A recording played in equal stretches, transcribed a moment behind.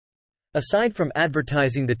Aside from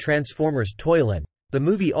advertising the Transformers toy line, the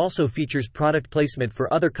movie also features product placement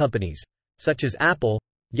for other companies, such as Apple,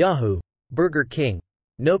 Yahoo, Burger King,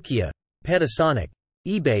 Nokia, Panasonic,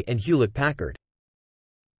 eBay and Hewlett-Packard.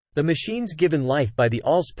 The machines given life by the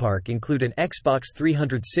Allspark include an Xbox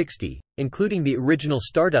 360, including the original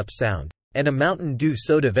startup sound, and a Mountain Dew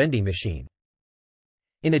soda vending machine.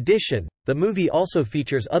 In addition, the movie also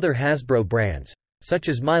features other Hasbro brands, such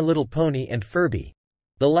as My Little Pony and Furby,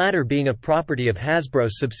 the latter being a property of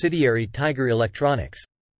Hasbro's subsidiary Tiger Electronics.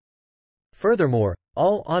 Furthermore,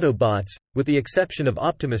 all Autobots, with the exception of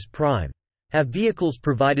Optimus Prime, have vehicles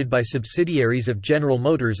provided by subsidiaries of General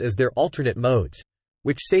Motors as their alternate modes,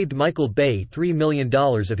 which saved Michael Bay $3 million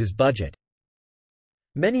of his budget.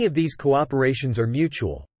 Many of these cooperations are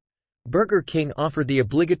mutual. Burger King offered the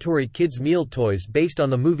obligatory kids' meal toys based on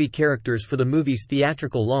the movie characters for the movie's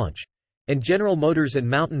theatrical launch, and General Motors and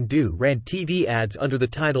Mountain Dew ran TV ads under the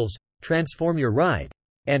titles, Transform Your Ride,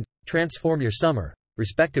 and Transform Your Summer,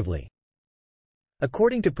 respectively.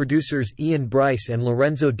 According to producers Ian Bryce and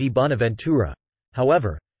Lorenzo Di Bonaventura,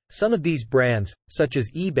 however, some of these brands, such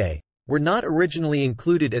as eBay, were not originally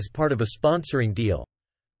included as part of a sponsoring deal,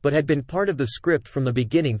 but had been part of the script from the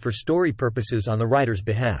beginning for story purposes on the writer's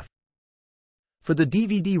behalf. For the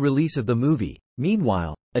DVD release of the movie,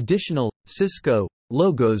 meanwhile, additional Cisco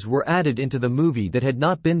logos were added into the movie that had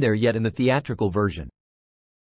not been there yet in the theatrical version.